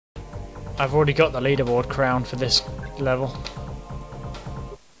I've already got the leaderboard crown for this level.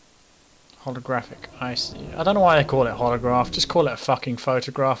 Holographic. I see. I don't know why they call it holograph. Just call it a fucking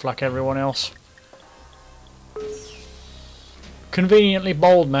photograph like everyone else. Conveniently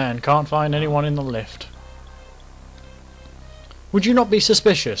bald man. Can't find anyone in the lift. Would you not be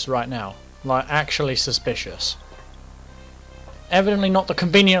suspicious right now? Like, actually suspicious? Evidently not the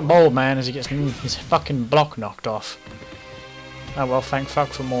convenient bald man as he gets his fucking block knocked off. Oh well, thank fuck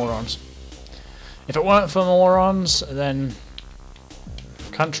for morons. If it weren't for morons, then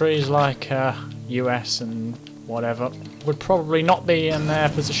countries like US and whatever would probably not be in their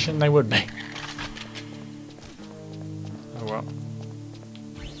position they would be. Oh well.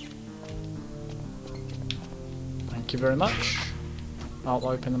 Thank you very much. I'll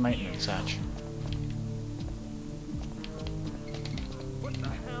open the maintenance hatch.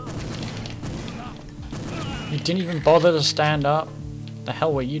 You didn't even bother to stand up? The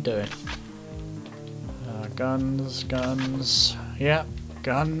hell were you doing? Guns, guns. Yeah,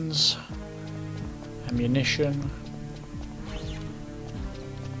 guns. Ammunition.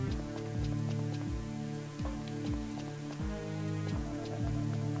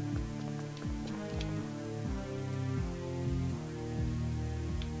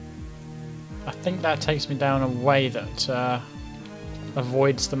 I think that takes me down a way that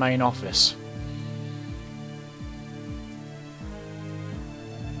avoids the main office.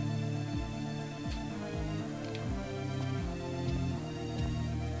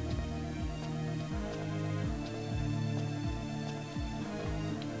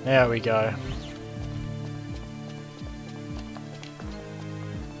 There we go.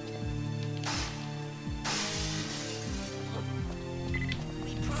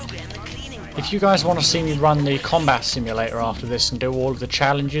 If you guys want to see me run the combat simulator after this and do all of the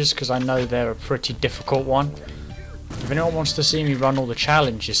challenges, because I know they're a pretty difficult one. If anyone wants to see me run all the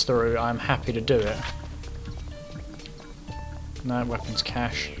challenges through, I'm happy to do it. No, weapons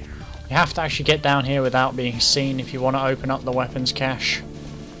cache. You have to actually get down here without being seen if you want to open up the weapons cache.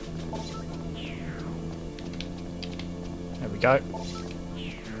 There we go.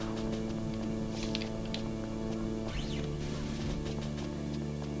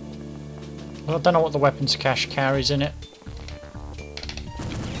 Well, I don't know what the weapons cache carries in it.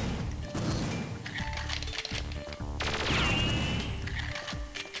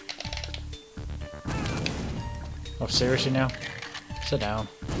 Oh, seriously now? Sit down.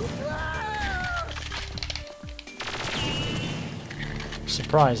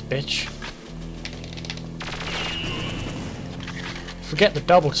 Surprise, bitch. Forget the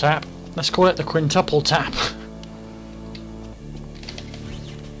double tap. Let's call it the quintuple tap.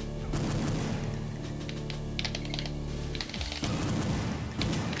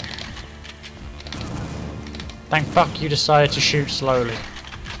 Thank fuck you decided to shoot slowly.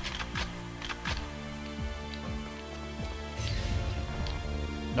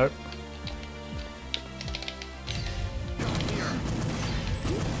 Nope.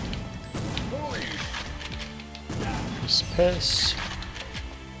 Piece of piss.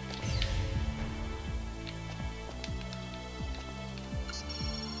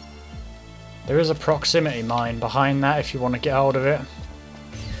 There is a proximity mine behind that if you want to get hold of it.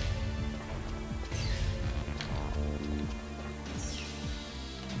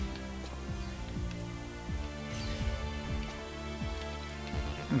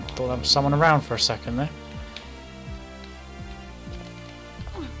 Thought there was someone around for a second there.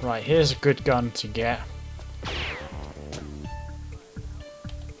 Right, here's a good gun to get.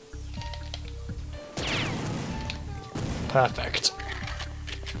 Perfect.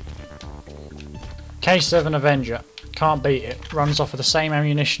 K7 Avenger. Can't beat it. Runs off of the same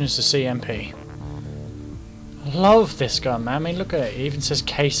ammunition as the CMP. I love this gun, man. I mean, look at it. It even says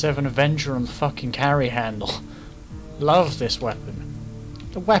K7 Avenger on the fucking carry handle. Love this weapon.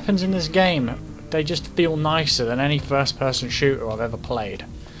 The weapons in this game, they just feel nicer than any first-person shooter I've ever played.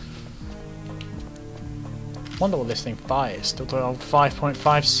 Wonder what this thing fires. Still the old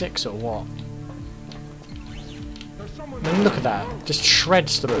 5.56 or what? I mean, look at that. Just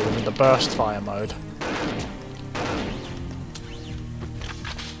shreds through with the burst fire mode.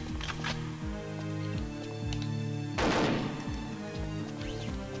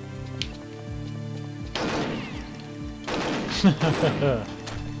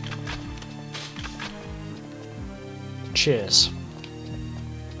 Cheers.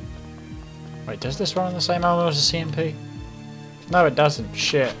 Wait, does this run on the same ammo as a CMP? No, it doesn't.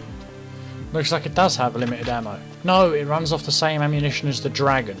 Shit. Looks like it does have limited ammo. No, it runs off the same ammunition as the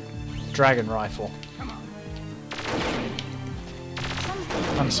Dragon rifle.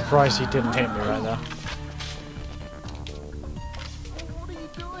 I'm surprised he didn't hit me right there. What are you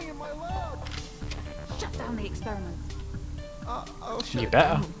doing in my lab? down the experiment. I'll shut You it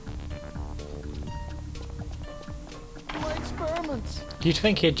better. down. My experiments. You'd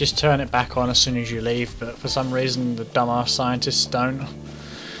think he'd just turn it back on as soon as you leave, but for some reason the dumbass scientists don't.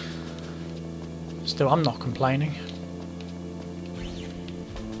 Still, I'm not complaining.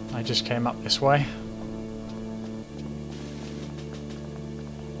 I just came up this way.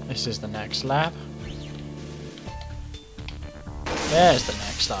 This is the next lab. There's the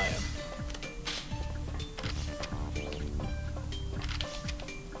next item.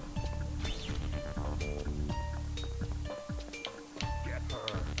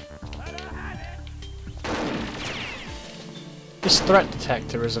 This threat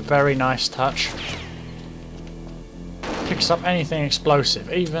detector is a very nice touch. Picks up anything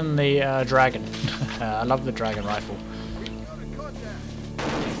explosive, even the dragon. I love the dragon rifle.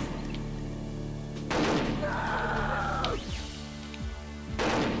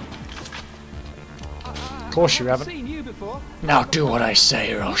 Of course you haven't. Seen you before. Now do what I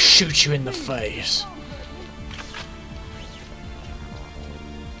say or I'll shoot you in the face.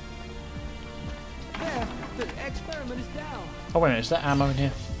 There, the experiment is down. Oh wait a minute, is there ammo in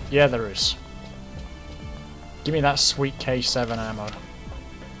here? Yeah, there is. Give me that sweet K7 ammo.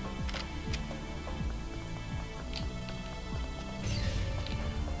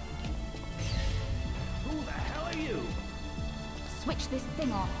 Who the hell are you? Switch this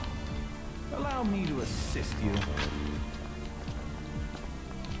thing off. Allow me to assist you.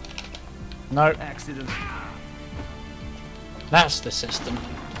 No, Accident. that's the system.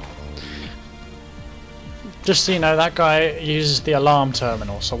 Just so you know, that guy uses the alarm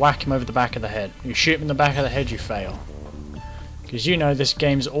terminal, so whack him over the back of the head. You shoot him in the back of the head, you fail. Because you know this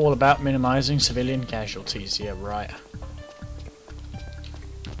game's all about minimizing civilian casualties, yeah, right.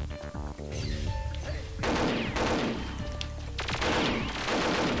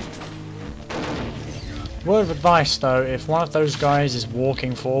 Word of advice though, if one of those guys is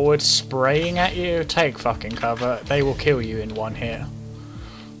walking forward, spraying at you, take fucking cover. They will kill you in one hit.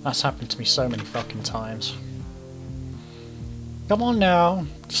 That's happened to me so many fucking times. Come on now,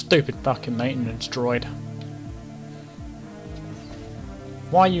 stupid fucking maintenance droid.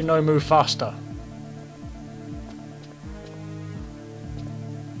 Why you no move faster?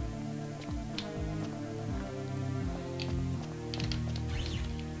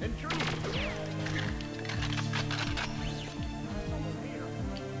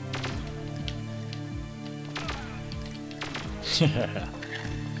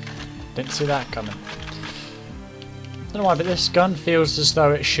 Didn't see that coming. Don't know why, but this gun feels as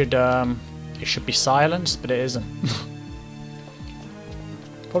though it should be silenced, but it isn't.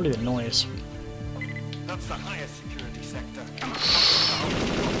 Probably the noise. That's the highest security sector.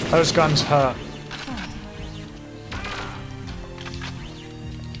 Those guns hurt.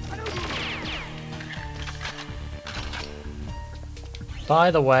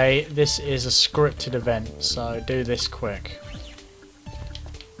 By the way, this is a scripted event, so do this quick.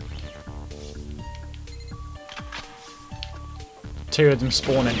 Two of them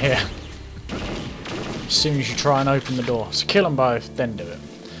spawn in here as soon as you try and open the door. So kill them both, then do it.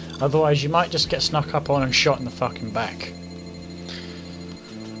 Otherwise you might just get snuck up on and shot in the fucking back.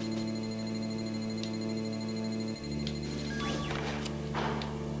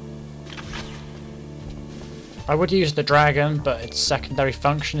 I would use the dragon, but its secondary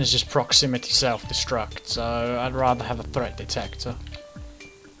function is just proximity self-destruct, so I'd rather have a threat detector.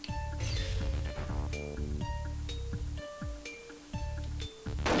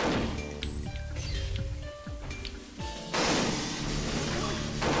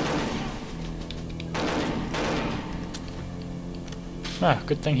 Ah,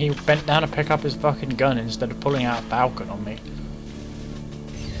 good thing he bent down to pick up his fucking gun instead of pulling out a Falcon on me.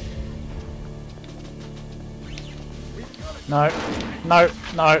 No, no,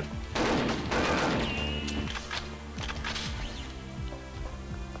 no.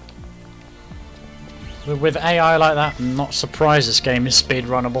 With AI like that, I'm not surprised this game is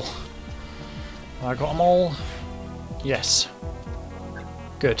speedrunnable. I got them all. Yes.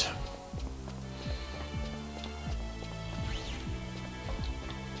 Good.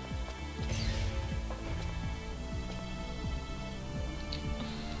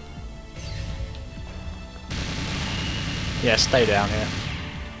 Yeah, stay down here.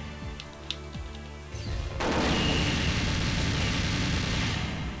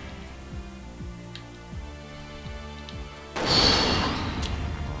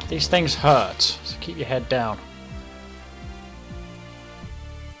 These things hurt, so keep your head down.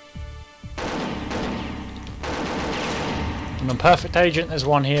 And on Perfect Agent, there's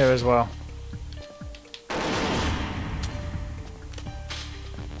one here as well.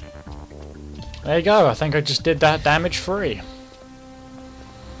 There you go, I think I just did that damage free.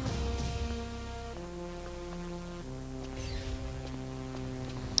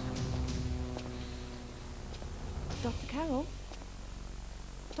 Dr. Carroll?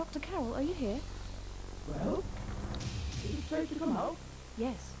 Dr. Carroll, are you here? Well, is it safe to come out?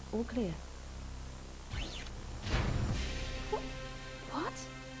 Yes, all clear. What?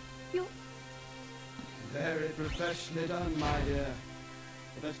 You're... Very professionally done, my dear.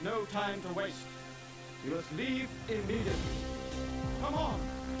 But there's no time to waste. You must leave immediately. Come on.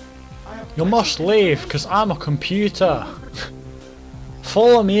 I have You must leave, because I'm a computer.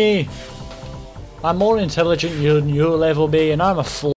 Follow me. I'm more intelligent than you, LABORRATORYYY, and I'm a fool.